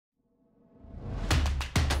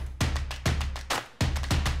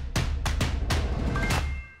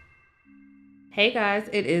Hey guys,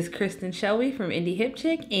 it is Kristen Shelby from Indy Hip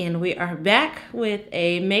Chic, and we are back with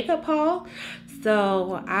a makeup haul.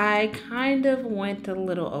 So I kind of went a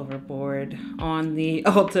little overboard on the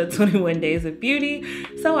Ulta 21 Days of Beauty.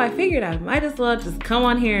 So I figured I might as well just come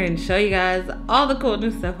on here and show you guys all the cool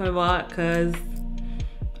new stuff I bought, because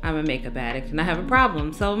I'm a makeup addict and I have a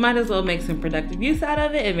problem. So might as well make some productive use out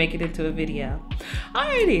of it and make it into a video.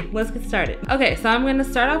 Alrighty, let's get started. Okay, so I'm gonna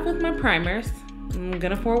start off with my primers. I'm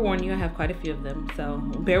gonna forewarn you, I have quite a few of them, so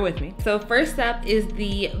bear with me. So first up is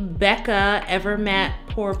the Becca Ever Matte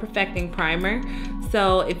Pore Perfecting Primer.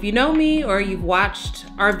 So if you know me or you've watched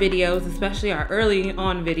our videos, especially our early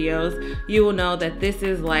on videos, you will know that this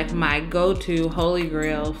is like my go-to holy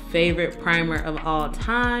grail favorite primer of all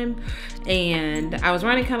time. And I was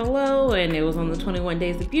running kind of low and it was on the 21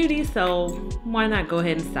 Days of Beauty, so why not go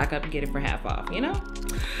ahead and stock up and get it for half off, you know?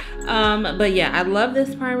 But yeah, I love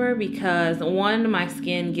this primer because one, my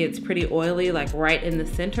skin gets pretty oily, like right in the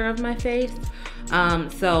center of my face.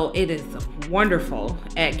 So it is wonderful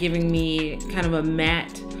at giving me kind of a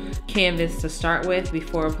matte canvas to start with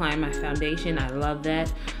before applying my foundation. I love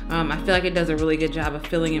that. I feel like it does a really good job of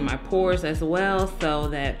filling in my pores as well, so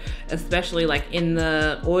that especially like in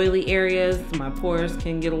the oily areas, my pores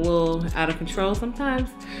can get a little out of control sometimes.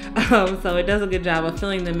 So it does a good job of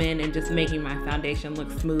filling them in and just making my foundation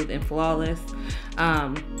look smooth and flawless,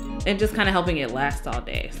 and just kind of helping it last all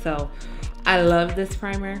day. So I love this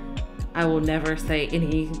primer. I will never say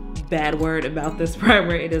any bad word about this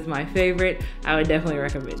primer. It is my favorite. I would definitely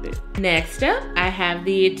recommend it. Next up, I have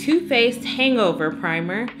the Too Faced Hangover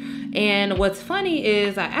Primer. And what's funny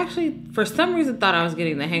is I actually, for some reason, thought I was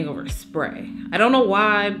getting the Hangover spray. I don't know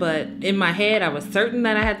why, but in my head, I was certain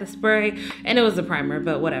that I had the spray and it was the primer,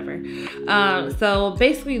 but whatever. So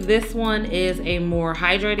basically this one is a more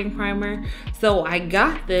hydrating primer. So I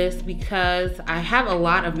got this because I have a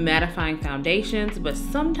lot of mattifying foundations, but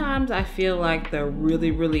sometimes I feel like the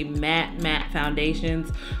really matte foundations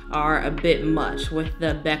are a bit much with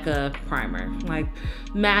the Becca primer. Like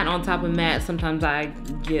matte on top of matte, sometimes I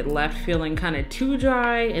get left feeling kind of too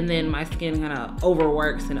dry, and then my skin kind of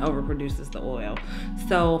overworks and overproduces the oil.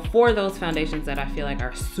 So for those foundations that I feel like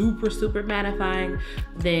are super mattifying,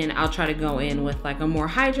 then I'll try to go in with like a more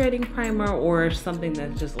hydrating primer or something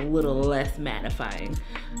that's just a little less mattifying,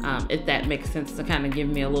 if that makes sense, to kind of give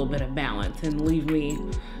me a little bit of balance and leave me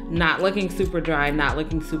not looking super dry, not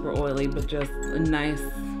looking super oily, but just a nice,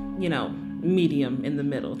 you know, medium in the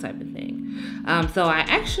middle type of thing. So I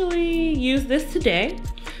actually used this today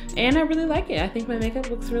and I really like it. I think my makeup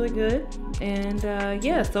looks really good, and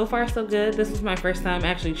yeah, so far so good. This was my first time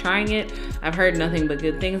actually trying it. I've heard nothing but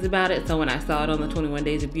good things about it, so when I saw it on the 21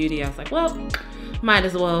 Days of Beauty, I was like, well, might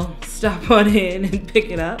as well stop on in and pick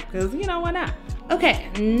it up, because you know, why not? Okay,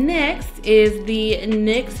 next is the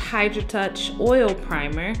NYX Hydratouch Oil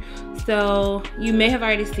Primer. So you may have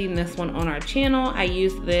already seen this one on our channel. I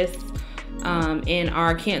used this in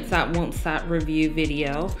our Can't Stop Won't Stop review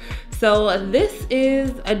video. So this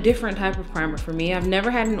is a different type of primer for me. I've never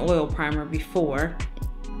had an oil primer before,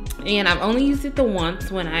 and I've only used it the once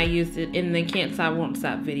when I used it in the Can't Stop Won't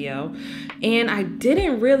Stop video, and I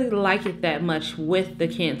didn't really like it that much with the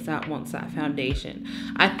Can't Stop Won't Stop foundation.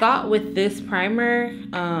 I thought with this primer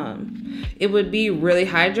it would be really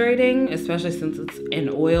hydrating, especially since it's an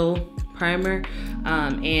oil primer,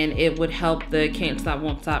 and it would help the Can't Stop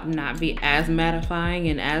Won't Stop not be as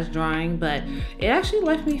mattifying and as drying, but it actually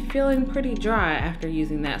left me feeling pretty dry after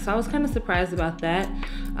using that, so I was kind of surprised about that.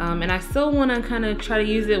 And I still want to kind of try to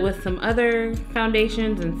use it with some other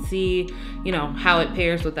foundations and see, you know, how it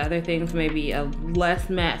pairs with other things, maybe a less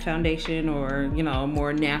matte foundation or, you know, a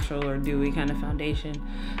more natural or dewy kind of foundation,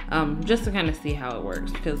 just to kind of see how it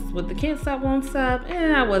works, because with the Can't Stop Won't Stop,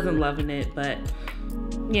 I wasn't loving it, but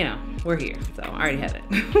you know, we're here, so I already have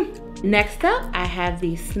it. Next up, I have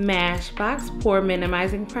the Smashbox Pore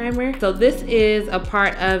Minimizing Primer. So this is a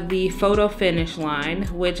part of the Photo Finish line,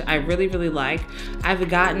 which I really like. I've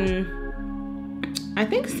gotten, I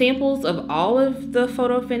think, samples of all of the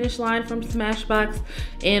Photo Finish line from Smashbox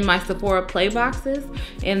in my Sephora Play boxes,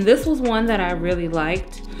 and this was one that I really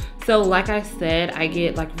liked. So like I said, I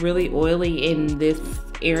get like really oily in this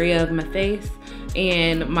area of my face,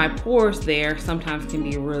 and my pores there sometimes can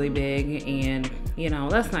be really big, and you know,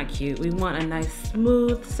 that's not cute. We want a nice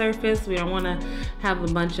smooth surface. We don't want to have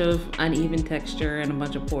a bunch of uneven texture and a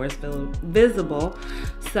bunch of pores visible.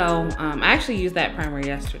 So I actually used that primer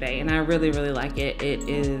yesterday and I really like it.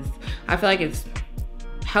 I feel like it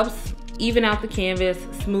helps even out the canvas,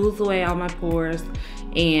 smooths away all my pores,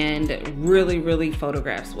 and really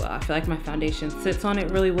photographs well. I feel like my foundation sits on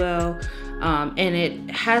it really well, and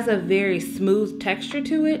it has a very smooth texture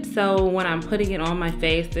to it. So when I'm putting it on my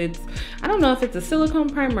face, I don't know if it's a silicone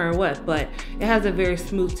primer or what, but it has a very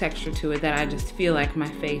smooth texture to it that I just feel like my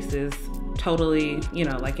face is totally, you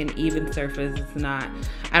know, like an even surface.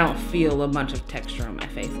 I don't feel a bunch of texture on my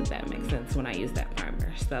face, if that makes sense, when I use that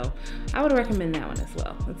primer. So I would recommend that one as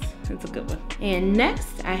well. It's a good one. And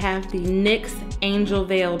next I have the NYX Angel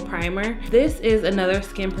Veil Primer. This is another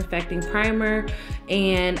skin perfecting primer,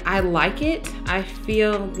 and I like it. I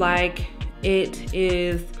feel like it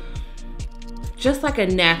is just like a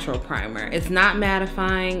natural primer. It's not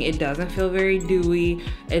mattifying. It doesn't feel very dewy.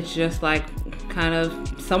 It's just like kind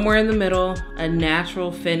of somewhere in the middle, a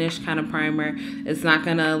natural finish kind of primer. It's not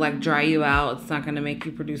gonna like dry you out. It's not gonna make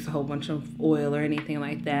you produce a whole bunch of oil or anything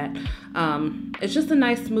like that. It's just a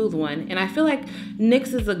nice smooth one. And I feel like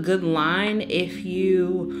NYX is a good line if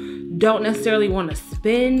you don't necessarily want to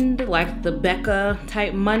spend like the Becca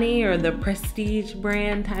type money or the prestige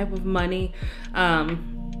brand type of money.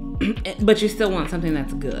 But you still want something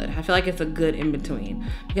that's good. I feel like it's a good in between,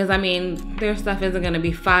 because I mean, their stuff isn't going to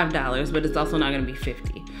be $5, but it's also not going to be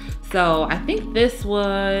 $50. So I think this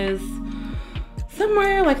was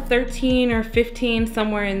somewhere like 13 or 15,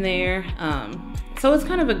 somewhere in there. So it's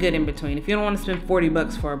kind of a good in between. If you don't want to spend 40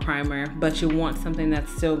 bucks for a primer, but you want something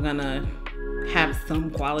that's still gonna have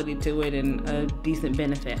some quality to it and a decent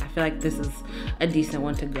benefit, I feel like this is a decent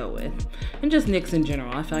one to go with. And just NYX in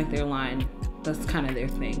general, I feel like their line, that's kind of their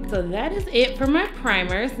thing. So that is it for my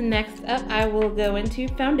primers. Next up, I will go into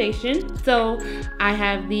foundation. So I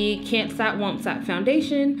have the Can't Stop Won't Stop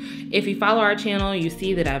foundation. If you follow our channel, you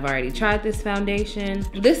see that I've already tried this foundation.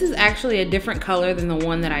 This is actually a different color than the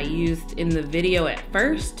one that I used in the video at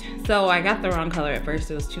first. So I got the wrong color at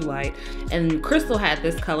first, it was too light. And Crystal had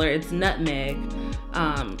this color, it's Nutmeg.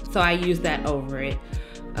 So I used that over it.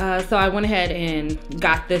 So I went ahead and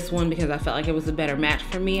got this one because I felt like it was a better match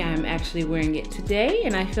for me. I'm actually wearing it today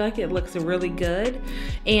and I feel like it looks really good.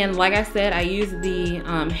 And like I said, I used the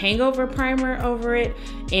Hangover primer over it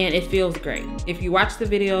and it feels great. If you watch the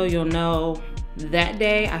video, you'll know that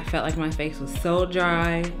day I felt like my face was so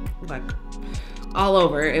dry, like all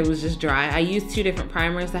over. It was just dry. I used two different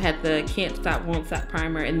primers. I had the Can't Stop Won't Stop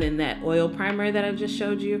primer and then that oil primer that I just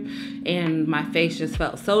showed you, and my face just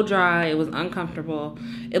felt so dry. It was uncomfortable.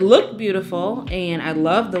 It looked beautiful and I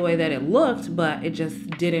loved the way that it looked, but it just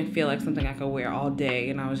didn't feel like something I could wear all day,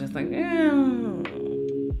 and I was just like, no.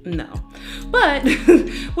 But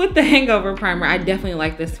with the Hangover primer, I definitely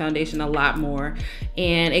like this foundation a lot more,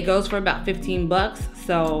 and it goes for about 15 bucks.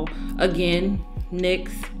 So again,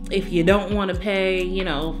 NYX, if you don't want to pay, you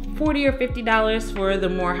know, $40 or $50 for the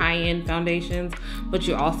more high-end foundations, but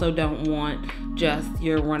you also don't want just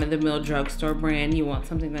your run-of-the-mill drugstore brand, you want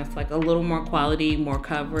something that's like a little more quality, more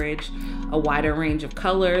coverage, a wider range of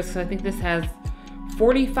colors. So I think this has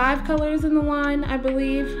 45 colors in the line, I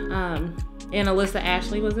believe. And Alyssa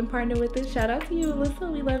Ashley was in partner with it. Shout out to you,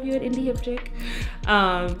 Alyssa. We love you at Indy Hip Chic.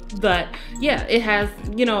 But yeah, it has,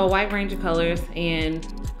 you know, a wide range of colors and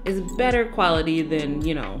is better quality than,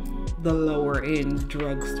 you know, the lower end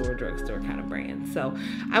drugstore kind of brand. So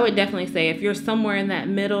I would definitely say if you're somewhere in that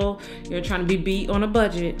middle, you're trying to be beat on a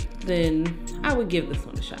budget, then I would give this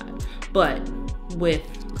one a shot. But with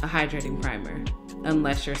a hydrating primer,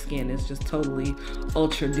 unless your skin is just totally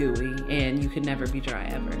ultra dewy and you could never be dry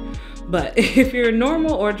ever. But if you're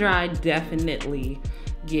normal or dry, definitely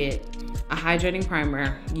get a hydrating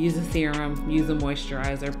primer, use a serum, use a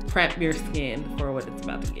moisturizer, prep your skin for what it's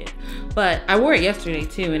about to get. But I wore it yesterday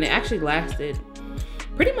too, and it actually lasted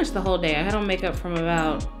pretty much the whole day. I had on makeup from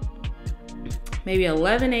about maybe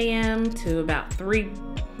 11 a.m. to about 3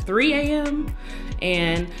 a.m.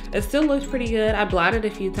 and it still looks pretty good. I blotted a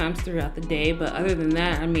few times throughout the day, but other than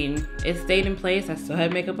that, I mean, it stayed in place. I still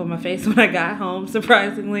had makeup on my face when I got home,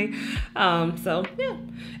 surprisingly. So yeah,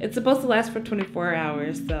 it's supposed to last for 24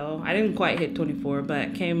 hours, so I didn't quite hit 24,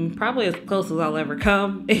 but came probably as close as I'll ever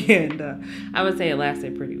come, and I would say it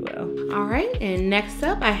lasted pretty well. All right, and next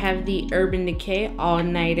up I have the Urban Decay All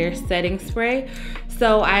Nighter Setting Spray.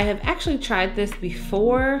 So I have actually tried this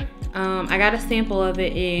before. I got a sample of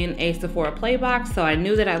it in a Sephora Play box, so I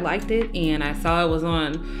knew that I liked it, and I saw it was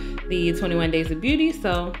on the 21 Days of Beauty,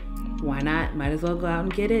 so why not? Might as well go out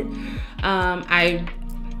and get it. I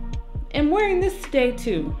am wearing this today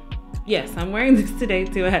too. Yes, I'm wearing this today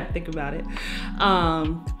too. I had to think about it.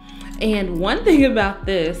 And one thing about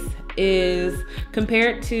this is,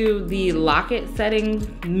 compared to the Lock It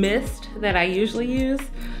setting mist that I usually use,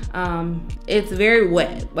 it's very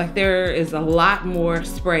wet. Like there is a lot more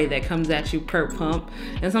spray that comes at you per pump.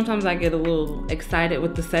 And sometimes I get a little excited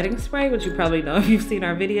with the setting spray, which you probably know if you've seen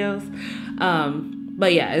our videos.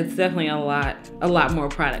 But yeah, it's definitely a lot more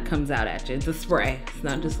product comes out at you. It's a spray. It's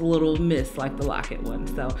not just a little mist like the Lock It one.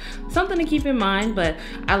 So something to keep in mind, but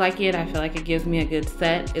I like it. I feel like it gives me a good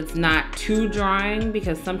set. It's not too drying,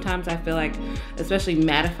 because sometimes I feel like, especially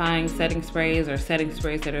mattifying setting sprays or setting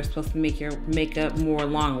sprays that are supposed to make your makeup more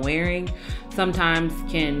long wearing, sometimes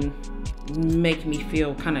can make me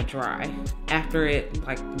feel kind of dry after it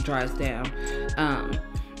like dries down.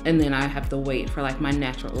 And then I have to wait for like my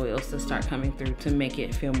natural oils to start coming through to make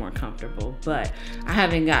it feel more comfortable. But I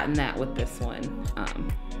haven't gotten that with this one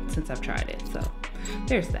since I've tried it, so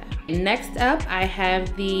there's that. Next up, I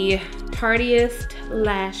have the Tartiest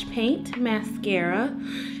Lash Paint Mascara.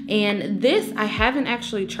 And this I haven't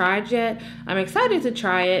actually tried yet. I'm excited to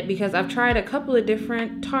try it because I've tried a couple of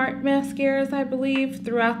different Tarte mascaras, I believe,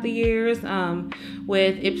 throughout the years,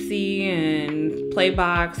 with Ipsy and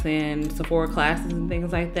Playbox and Sephora classes and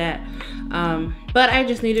things like that. But I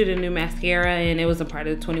just needed a new mascara, and it was a part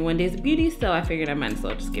of the 21 Days of Beauty, so I figured I might as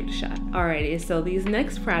well just give it a shot. Alrighty, so these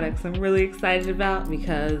next products I'm really excited about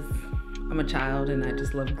because I'm a child and I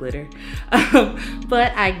just love glitter.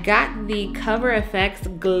 But I got the Cover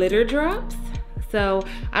FX glitter drops. So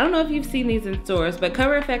I don't know if you've seen these in stores, but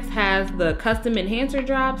Cover FX has the custom enhancer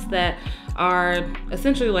drops that are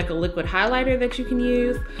essentially like a liquid highlighter that you can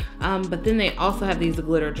use. But then they also have these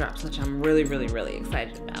glitter drops, which I'm really, really, really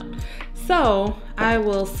excited about. So I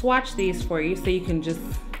will swatch these for you so you can just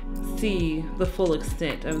see the full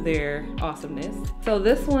extent of their awesomeness. So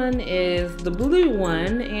this one is the blue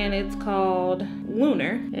one, and it's called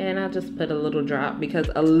Lunar. And I'll just put a little drop because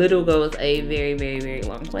a little goes a very, very, very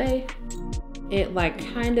long way. It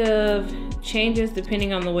like kind of changes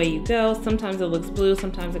depending on the way you go. Sometimes it looks blue,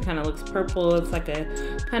 sometimes it kind of looks purple. It's like a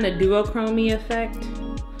kind of duochrome effect.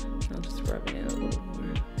 I'll just rub it in a little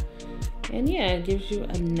more. And yeah, it gives you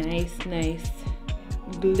a nice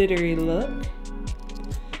glittery look.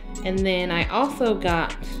 And then I also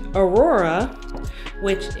got Aurora,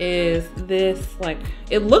 which is this, like,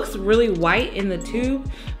 it looks really white in the tube,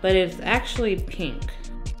 but it's actually pink.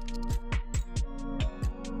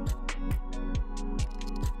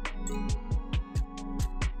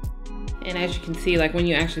 And as you can see, like when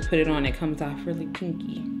you actually put it on, it comes off really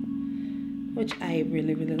pinky, which I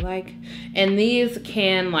really, really like. And these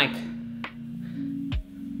can, like,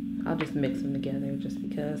 I'll just mix them together just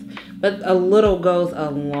because, but a little goes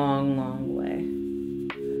a long, long way.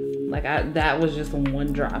 Like that was just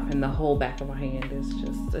one drop, and the whole back of my hand is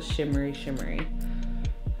just a shimmery,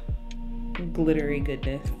 glittery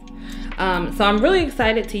goodness. So I'm really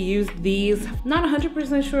excited to use these. Not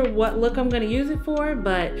 100% sure what look I'm gonna use it for,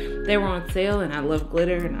 but they were on sale and I love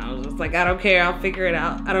glitter, and I was just like, I don't care, I'll figure it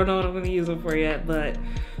out. I don't know what I'm gonna use them for yet, but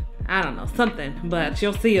I don't know, something. But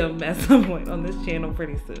you'll see them at some point on this channel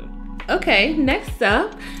pretty soon. Okay, next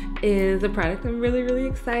up is a product I'm really, really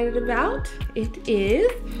excited about. It is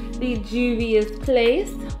the Juvia's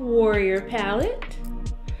Place Warrior Palette.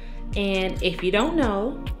 And if you don't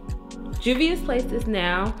know, Juvia's Place is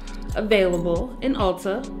now available in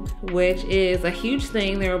Ulta, which is a huge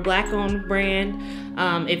thing. They're a Black-owned brand.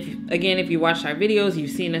 If you watched our videos,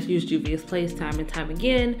 you've seen us use Juvia's Place time and time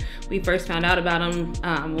again. We first found out about them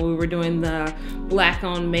when we were doing the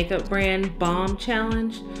Black-owned makeup brand Bomb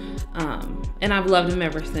Challenge. And I've loved them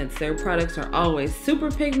ever since. Their products are always super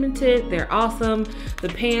pigmented. They're awesome. The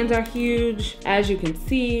pans are huge. As you can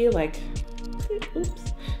see, like,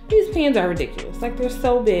 oops. These pans are ridiculous. Like, they're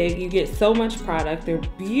so big. You get so much product. They're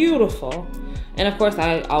beautiful. And of course,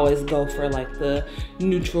 I always go for like the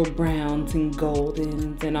neutral browns and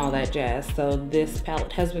goldens and all that jazz. So this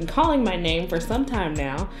palette has been calling my name for some time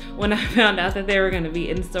now. When I found out that they were going to be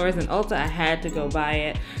in stores in Ulta, I had to go buy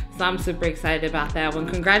it. So I'm super excited about that one.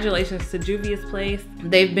 Congratulations to Juvia's Place.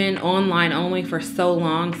 They've been online only for so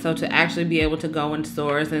long. So to actually be able to go in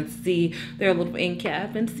stores and see their little end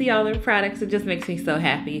cap and see all their products, it just makes me so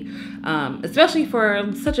happy. Especially for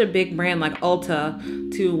such a big brand like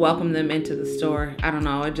Ulta to welcome them into the store. I don't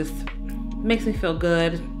know, it just makes me feel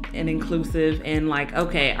good and inclusive, and like,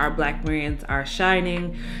 okay, our Black brands are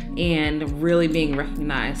shining and really being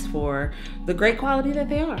recognized for the great quality that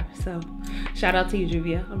they are. So shout out to you,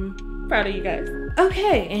 Juvia. I'm proud of you guys.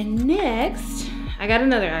 Okay, and next I got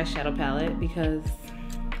another eyeshadow palette because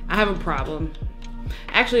I have a problem.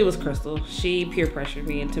 Actually, it was Crystal. She peer pressured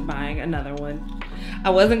me into buying another one. I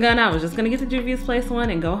wasn't gonna, I was just gonna get the Juvia's Place one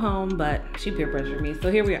and go home, but she peer pressured me,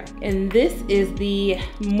 so here we are. And this is the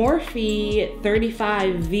Morphe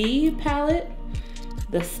 35V palette,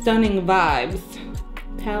 the Stunning Vibes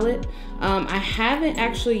palette. I haven't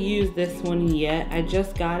actually used this one yet. I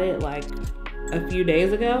just got it like a few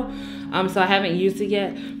days ago, so I haven't used it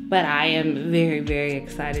yet, but I am very, very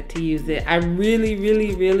excited to use it. I really,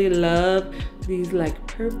 really, really love these like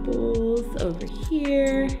purples over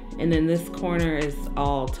here, and then this corner is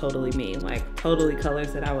all totally me, like totally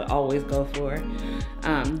colors that I would always go for.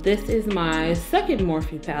 This is my second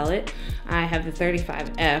Morphe palette. I have the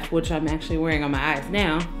 35F, which I'm actually wearing on my eyes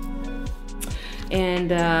now,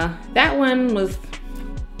 and that one was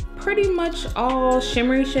pretty much all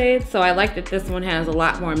shimmery shades, so I like that this one has a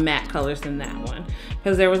lot more matte colors than that one,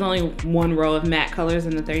 because there was only one row of matte colors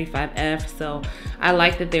in the 35F, so I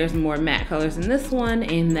like that there's more matte colors in this one,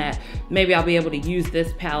 and that maybe I'll be able to use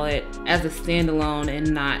this palette as a standalone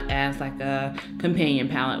and not as like a companion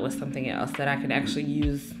palette with something else, that I could actually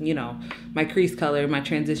use, you know, my crease color, my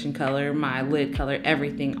transition color, my lid color,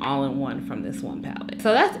 everything all in one from this one palette.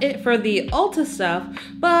 So that's it for the Ulta stuff,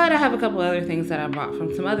 but I have a couple other things that I bought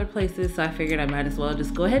from some other places, so I figured I might as well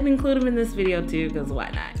just go ahead and include them in this video too, because why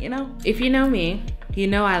not, you know? If you know me, you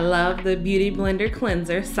know I love the Beauty Blender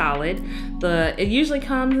Cleanser Solid. It usually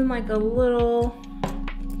comes in like a little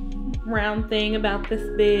round thing about this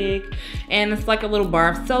big, and it's like a little bar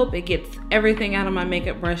of soap. It gets everything out of my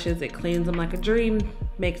makeup brushes. It cleans them like a dream.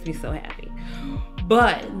 Makes me so happy.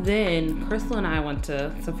 But then Crystal and I went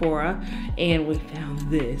to Sephora and we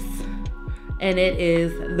found this, and it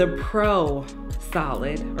is the Pro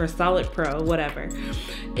Solid, or Solid Pro, whatever.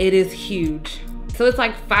 It is huge. So it's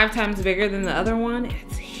like 5 times bigger than the other one.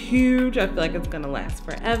 It's huge. I feel like it's gonna last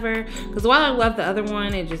forever, because while I love the other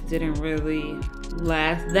one, it just didn't really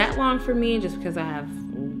last that long for me, just because I have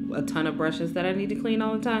a ton of brushes that I need to clean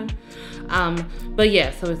all the time. But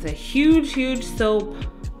yeah, so it's a huge, huge soap,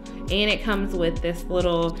 and it comes with this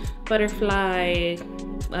little butterfly,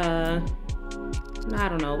 I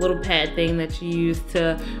don't know, little pad thing that you use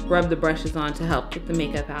to rub the brushes on to help get the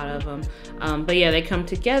makeup out of them. But yeah, they come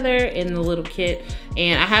together in the little kit,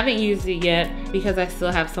 and I haven't used it yet because I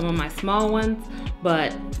still have some of my small ones,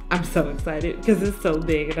 but I'm so excited because it's so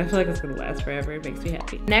big and I feel like it's gonna last forever. It makes me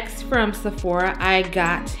happy. Next, from Sephora, I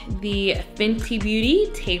got the Fenty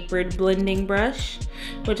Beauty Tapered Blending Brush,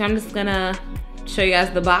 which I'm just gonna show you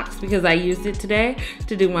guys the box because I used it today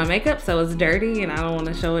to do my makeup, so it's dirty and I don't want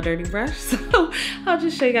to show a dirty brush, so I'll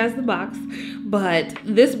just show you guys the box. But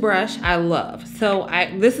this brush I love. So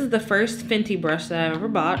this is the first Fenty brush that I've ever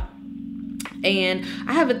bought, and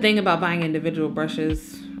I have a thing about buying individual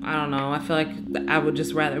brushes. I don't know, I feel like I would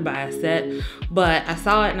just rather buy a set, but I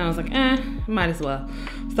saw it and I was like, might as well.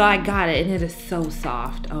 So I got it, and it is so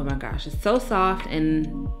soft. Oh my gosh, it's so soft,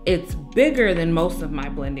 and it's bigger than most of my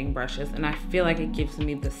blending brushes, and I feel like it gives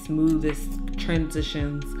me the smoothest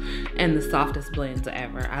transitions and the softest blends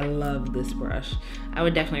ever. I love this brush. I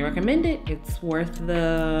would definitely recommend it. It's worth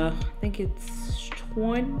I think it's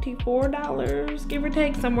 $24, give or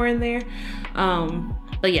take, somewhere in there.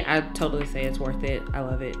 But yeah, I totally say it's worth it. I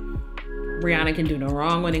love it. Rihanna can do no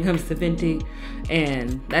wrong when it comes to Fenty,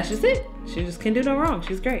 and that's just it. She just can do no wrong.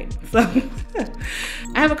 She's great. So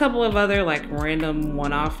I have a couple of other like random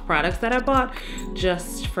one-off products that I bought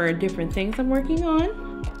just for different things I'm working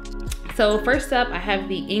on. So first up, I have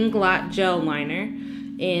the Inglot Gel Liner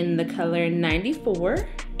in the color 94.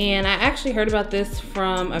 And I actually heard about this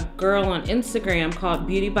from a girl on Instagram called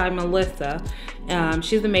Beauty by Melissa.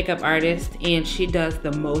 She's a makeup artist, and she does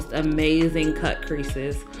the most amazing cut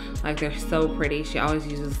creases. Like, they're so pretty. She always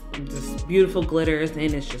uses just beautiful glitters, and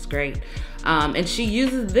it's just great. And she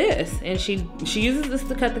uses this, and she uses this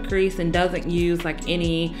to cut the crease and doesn't use like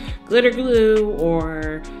any glitter glue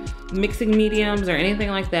or mixing mediums or anything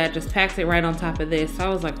like that. Just packs it right on top of this. So I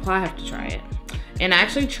was like, well, I have to try it. And I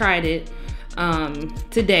actually tried it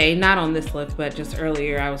today, not on this look, but just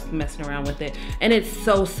earlier I was messing around with it, and it's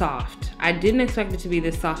so soft. I didn't expect it to be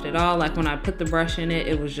this soft at all. Like, when I put the brush in it,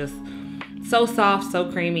 it was just so soft,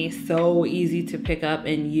 so creamy, so easy to pick up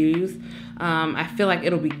and use. I feel like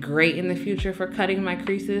it'll be great in the future for cutting my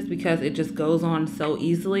creases because it just goes on so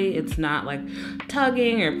easily. It's not like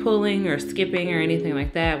tugging or pulling or skipping or anything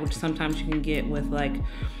like that, which sometimes you can get with like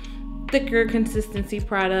thicker consistency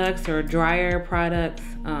products or drier products,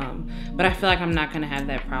 but I feel like I'm not gonna have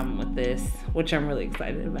that problem with this, which I'm really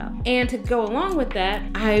excited about. And to go along with that,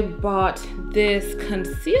 I bought this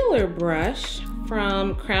concealer brush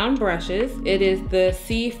from Crown Brushes. It is the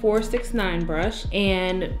C469 brush,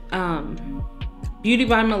 and Beauty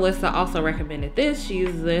by Melissa also recommended this. She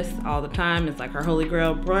uses this all the time. It's like her holy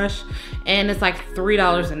grail brush, and it's like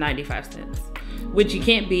 $3.95, which you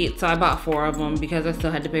can't beat. So I bought 4 of them because I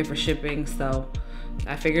still had to pay for shipping. So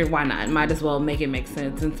I figured, why not? Might as well make it make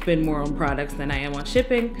sense and spend more on products than I am on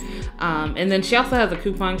shipping. And then she also has a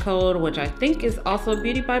coupon code, which I think is also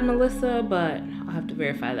Beauty by Melissa, but I'll have to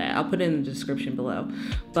verify that. I'll put it in the description below.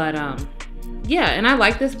 But yeah, and I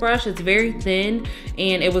like this brush. It's very thin,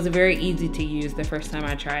 and it was very easy to use the first time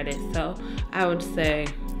I tried it. So I would say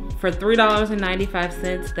for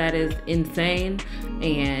 $3.95, that is insane.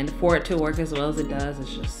 And for it to work as well as it does,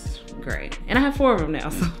 it's just great. And I have 4 of them now,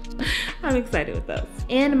 so I'm excited with those.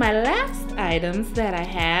 And my last items that I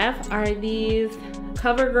have are these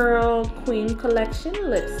CoverGirl Queen Collection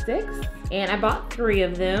lipsticks. And I bought 3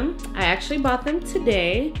 of them. I actually bought them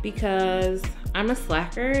today because I'm a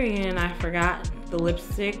slacker and I forgot the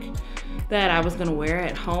lipstick that I was gonna wear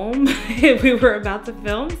at home if we were about to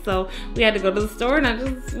film. So we had to go to the store, and I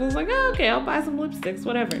just was like, oh, okay, I'll buy some lipsticks,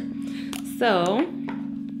 whatever. So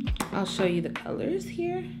I'll show you the colors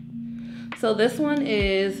here. So this one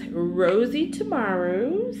is Rosy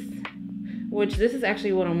Tomorrows, which this is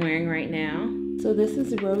actually what I'm wearing right now. So this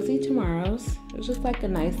is Rosy Tomorrows. It's just like a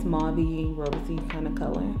nice mauvey, rosy kind of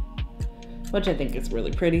color, which I think is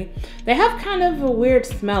really pretty. They have kind of a weird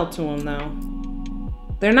smell to them though.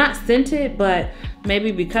 They're not scented, but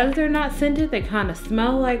maybe because they're not scented, they kind of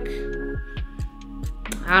smell like,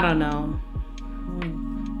 I don't know,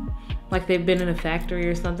 like they've been in a factory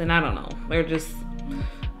or something. I don't know. They're just,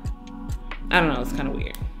 I don't know, it's kind of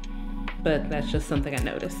weird, but that's just something I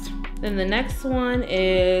noticed. Then the next one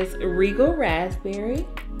is Regal Raspberry,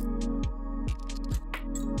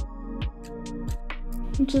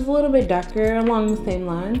 which is a little bit darker, along the same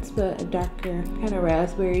lines, but a darker kind of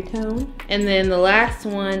raspberry tone. And then the last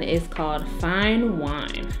one is called Fine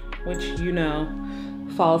Wine, which, you know,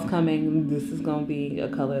 fall's coming. This is gonna be a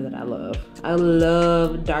color that I love. I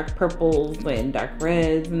love dark purples and dark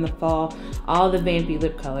reds in the fall. All the vampy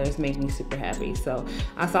lip colors make me super happy. So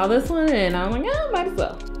I saw this one and I'm like, yeah, might as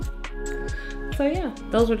well. So yeah,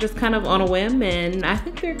 those were just kind of on a whim, and I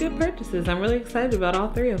think they're good purchases. I'm really excited about all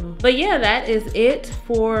 3 of them. But yeah, that is it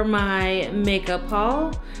for my makeup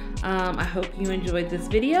haul. I hope you enjoyed this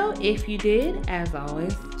video. If you did, as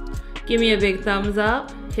always, give me a big thumbs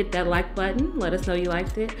up, hit that like button, let us know you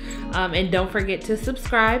liked it. And don't forget to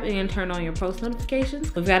subscribe and turn on your post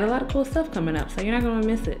notifications. We've got a lot of cool stuff coming up, so you're not gonna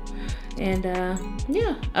miss it. And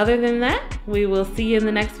yeah, other than that, we will see you in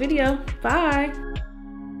the next video. Bye.